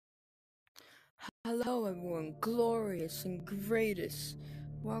Hello everyone, glorious and greatest.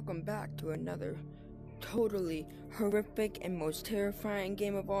 Welcome back to another totally horrific and most terrifying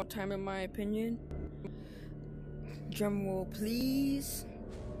game of all time in my opinion. Drum roll please.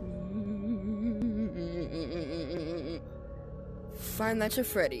 Five Nights at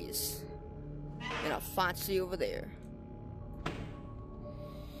Freddy's. And a Foxy over there.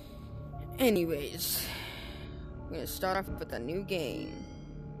 Anyways, I'm gonna start off with a new game.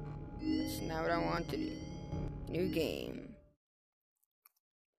 That's not what I want to do. New game.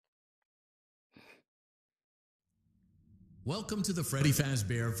 Welcome to the Freddy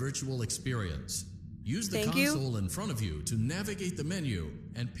Fazbear virtual experience. Use the console in front of you to navigate the menu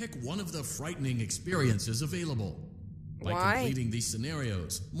and pick one of the frightening experiences available. By completing these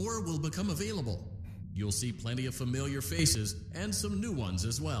scenarios, more will become available. You'll see plenty of familiar faces and some new ones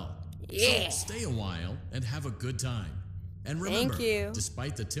as well. Yeah. So stay a while and have a good time. And remember,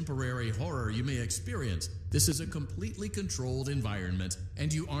 despite the temporary horror you may experience, this is a completely controlled environment,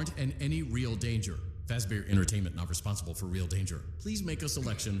 and you aren't in any real danger. Fazbear Entertainment not responsible for real danger. Please make a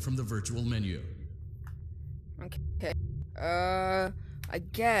selection from the virtual menu. Okay. I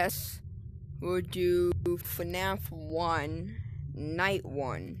guess we'll do Fnaf 1, Night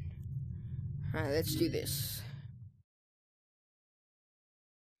 1. Alright, let's do this.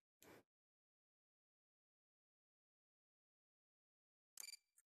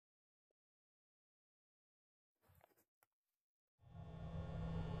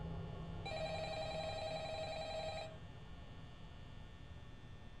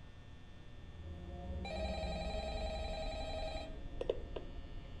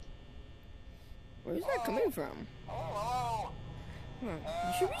 Where's that coming from?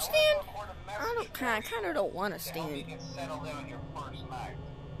 Should we stand? I kind of don't want to stand.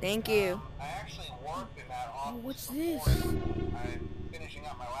 Thank you. Oh, what's this? I'm finishing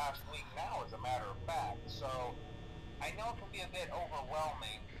up my last week now, as a matter of fact. So I know it can be a bit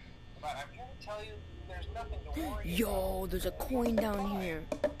overwhelming, but I'm here to tell you there's nothing to worry about. Yo, there's a coin down here.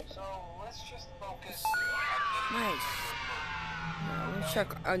 So let's just focus. Nice. I'm gonna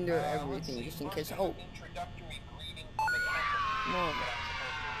check under everything just in case. Oh. No.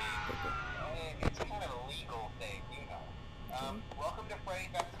 It's kind of a legal thing, you know. Welcome to Freddy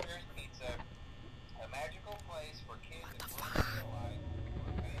Fazbear's Pizza, a magical place for kids and grown-ups alike.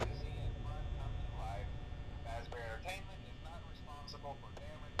 Fantasy and fun come to life. Fazbear Entertainment is not responsible for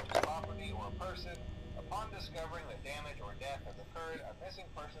damage to property or person. Upon discovering that damage or death has occurred, a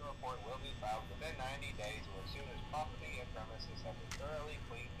missing person report will be filed within 90 days or as soon as property and premises have been thoroughly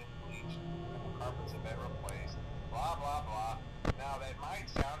cleaned and bleached and the carpets have been replaced. Blah, blah, blah. Now, that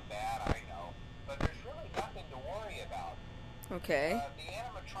might sound bad, I know, but there's really nothing to worry about. Okay. The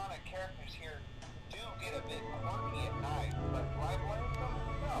animatronic characters here do get a bit quirky at night, but do I blame them?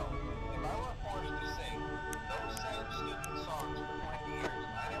 No. If I were forced to sing those same stupid songs for 20 years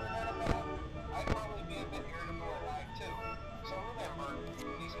and I never got a bath, I'd probably be a bit irritable at night too. So remember,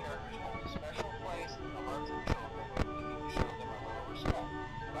 these characters hold a special place in the hearts of children, and you need to show them a little respect,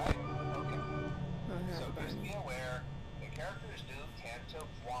 right? Okay. So just be aware, the characters do tend to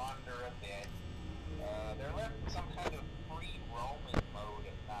wander a bit. They're left in some kind of free roaming mode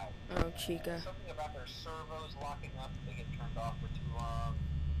at night. Oh, Chica. Something about their servos locking up if they get turned off for too long.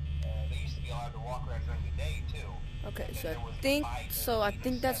 They used to be allowed to walk around during the day too. Okay, so I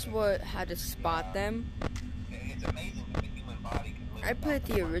think that's how to spot them. It's amazing that the human body can live. I played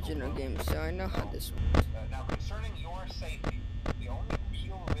the original game, so I know how this works. Now, concerning your safety, the only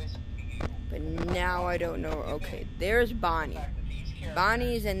real risk to you. But now I don't know. Okay, there's Bonnie.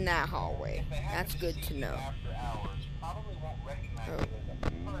 Bonnie's in that hallway. That's good to know. Oh,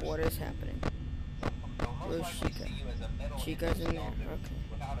 what is happening? Where's Chica? Chica's in there. Okay.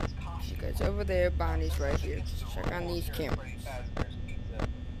 Chica's over there. Bonnie's right here. Just check on these cameras.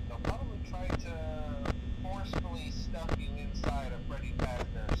 They'll probably try to forcefully stuff you inside a Freddy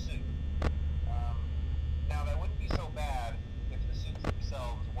Fazbear suit. Now that wouldn't be so bad if the suits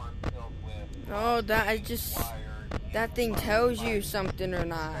themselves weren't filled with. Oh, that thing tells you something or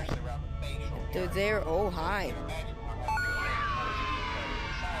not. If they're there. Oh, hi.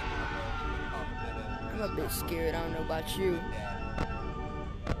 I'm a bit scared. I don't know about you.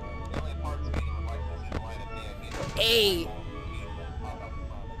 Hey.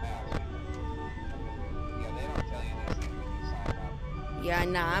 Yeah,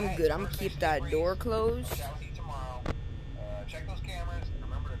 nah, I'm good. I'm gonna keep that door closed. Check those cameras and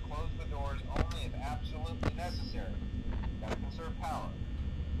remember to close the doors only if absolutely necessary. Gotta conserve power.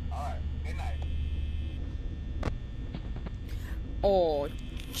 Alright, good night. Oh,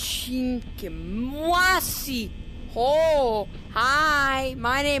 chinquemwasi. Oh, hi.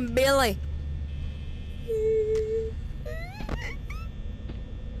 My name's Billy.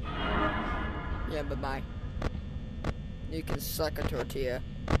 Yeah, bye-bye. You can suck a tortilla.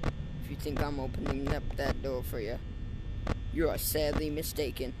 If you think I'm opening up that door for you, you are sadly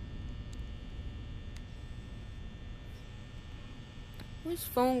mistaken. Where's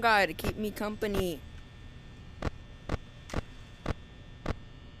phone guy to keep me company?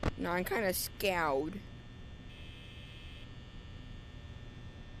 No, I'm kind of scowled.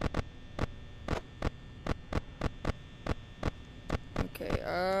 Okay,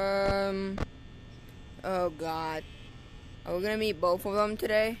 oh god. Are we gonna meet both of them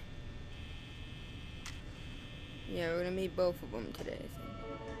today? Yeah, we're gonna meet both of them today, I think.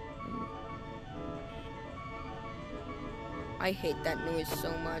 I hate that noise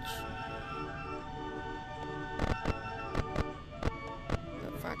so much.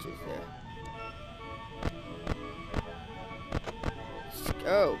 The Fox is there.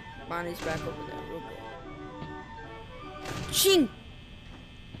 Oh, Bonnie's back over there. Real good. Ching!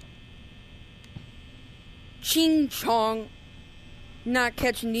 Ching chong! Not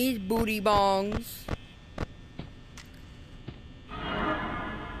catching these booty bongs.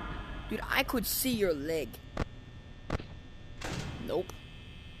 Dude, I could see your leg. Nope.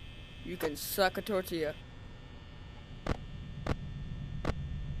 You can suck a tortilla. I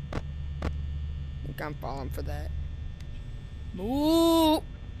think I'm falling for that. Moo! Oh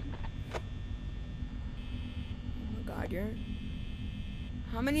my god,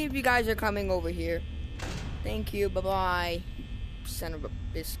 how many of you guys are coming over here? Thank you, bye-bye. Son of a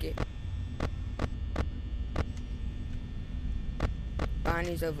biscuit.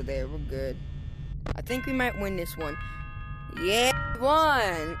 Bonnie's over there, we're good. I think we might win this one. Yeah,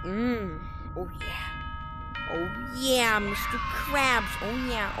 won! Oh yeah. Oh yeah, Mr. Krabs. Oh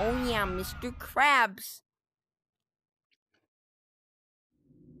yeah, Mr. Krabs.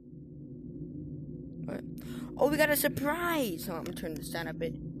 What? Oh, we got a surprise! Oh, I'm gonna turn this down a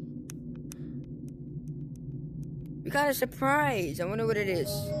bit. We got a surprise. I wonder what it is.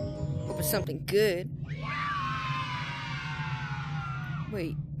 Hope it's something good.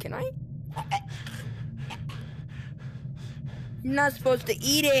 Wait, can I? You're not supposed to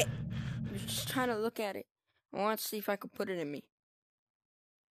eat it. I'm just trying to look at it. I want to see if I can put it in me.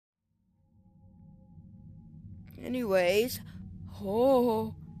 Anyways.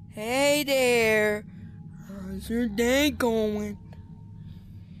 Oh, hey there. How's your day going?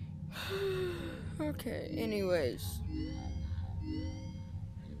 Okay, anyways.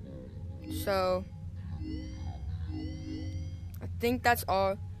 So, I think that's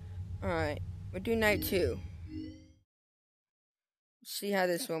all. Alright, we'll do night 2. See how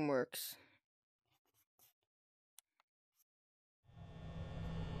this one works.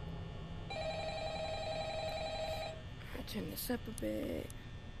 I'll turn this up a bit.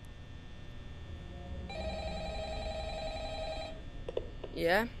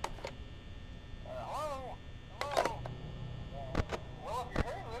 Yeah? Hello? Well, if you're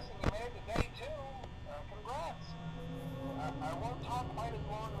hearing this and you made it to day 2, congrats. I won't talk quite as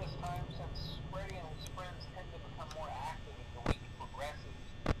long this time since Freddy and his friends tend to become more active as the week progresses.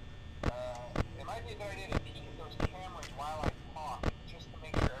 It might be a good idea to peek at those cameras while I talk, just to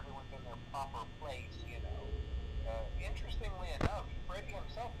make sure everyone's in their proper place, you know. Interestingly enough, Freddy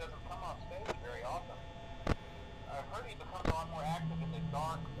himself doesn't come off stage very often. I've heard he becomes a lot more active in the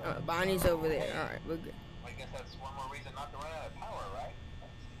dark. Bonnie's over there. Alright, we're good. I guess that's one more reason not to run out of power, right?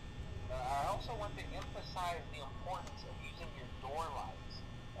 I also want to emphasize the importance of using your door lights.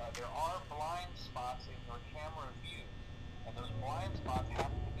 There are blind spots in your camera view, and those blind spots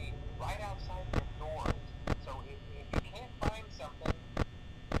happen to be right outside your doors. So if you can't find something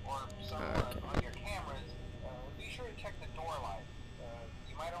or someone on your cameras, be sure to check the door light.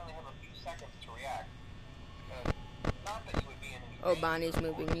 You might only have a few seconds to react. Not that you would be in any Oh, Bonnie's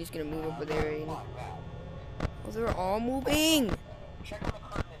moving. He's gonna move over there. Oh, they're all moving. Check on the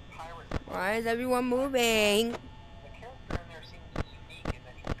curtain in Pirate. Why is everyone moving? The character in there seems unique in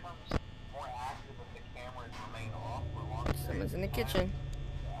that he becomes more active if the cameras remain off for long. Someone's in the kitchen.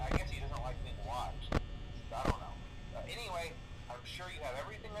 I guess he doesn't like being watched. I don't know. Anyway, I'm sure you have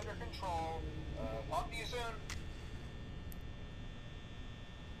everything under control. Talk to you soon.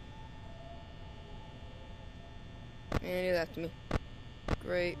 And he left me.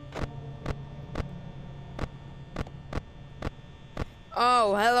 Great.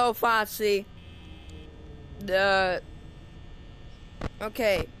 Oh, hello, Foxy. Okay.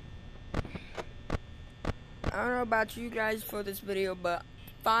 I don't know about you guys for this video, but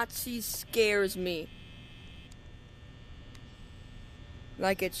Foxy scares me.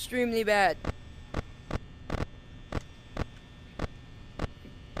 Like, extremely bad.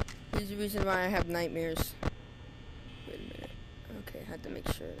 Here's the reason why I have nightmares. Wait a minute. make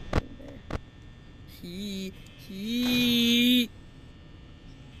sure. There.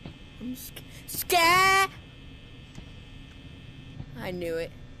 I'm scared. I knew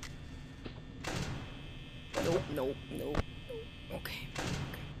it. Nope. Okay.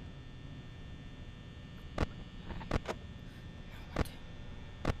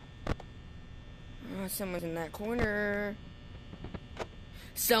 Oh, someone's in that corner.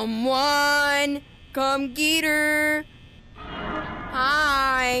 Someone come get her.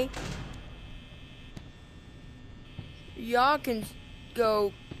 Hi. Y'all can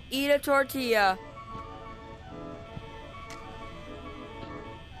go eat a tortilla.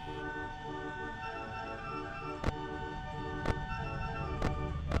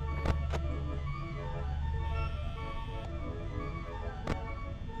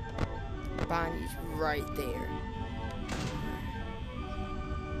 Bonnie's right there.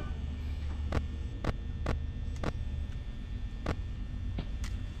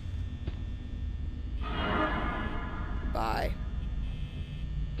 Bye.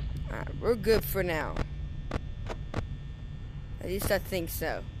 Alright, we're good for now. At least I think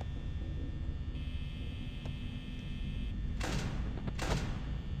so.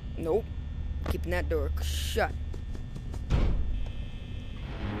 Nope. Keeping that door shut.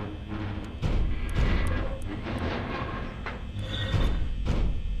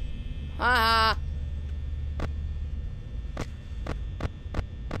 Ha!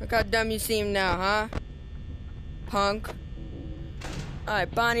 Look how dumb you seem now, huh? Punk.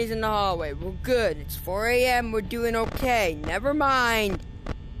 Alright, Bonnie's in the hallway. We're good. It's 4 a.m. We're doing okay. Never mind.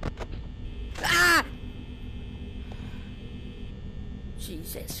 Ah!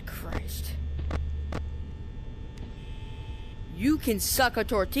 Jesus Christ. You can suck a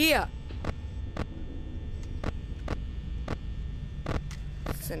tortilla.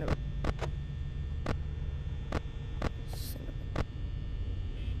 Son of a...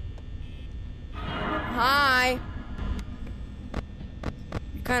 Hi.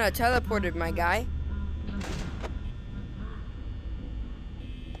 You kind of teleported, my guy.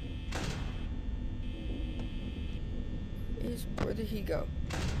 Where did he go?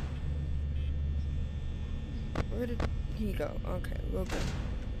 Where did he go? Okay, we'll go.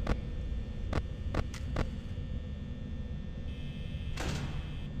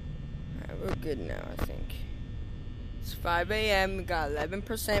 Alright, we're good now, I think. It's 5 a.m. We got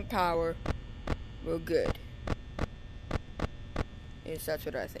 11% power. We're good. Yes, that's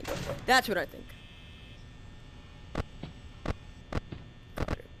what I think. That's what I think.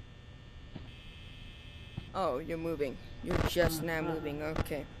 Got it. Oh, you're moving. You're just now moving.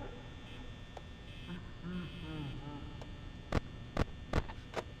 Okay.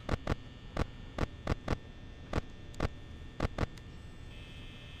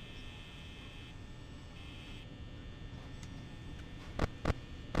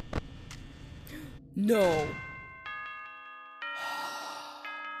 No.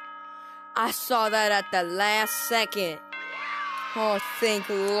 I saw that at the last second. Oh, thank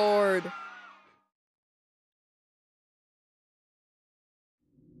Lord.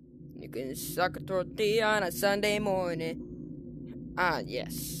 You can suck a tortilla on a Sunday morning. Ah,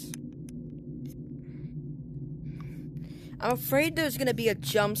 yes. I'm afraid there's gonna be a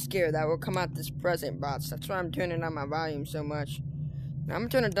jump scare that will come out this present box. That's why I'm turning on my volume so much. I'm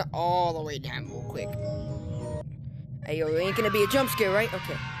turning it all the way down real quick. Hey, yo, ain't gonna be a jump scare, right?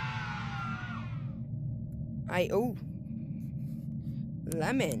 Okay. Oh.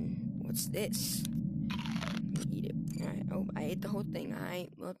 Lemon. What's this? Eat it. Alright. Oh, I ate the whole thing. Alright.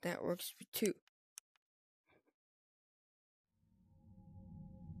 Well, that works for two.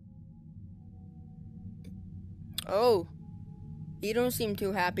 Oh. You don't seem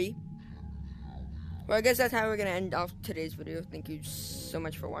too happy. Well, I guess that's how we're gonna end off today's video. Thank you so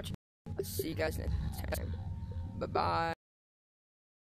much for watching. I'll see you guys next time. Bye-bye.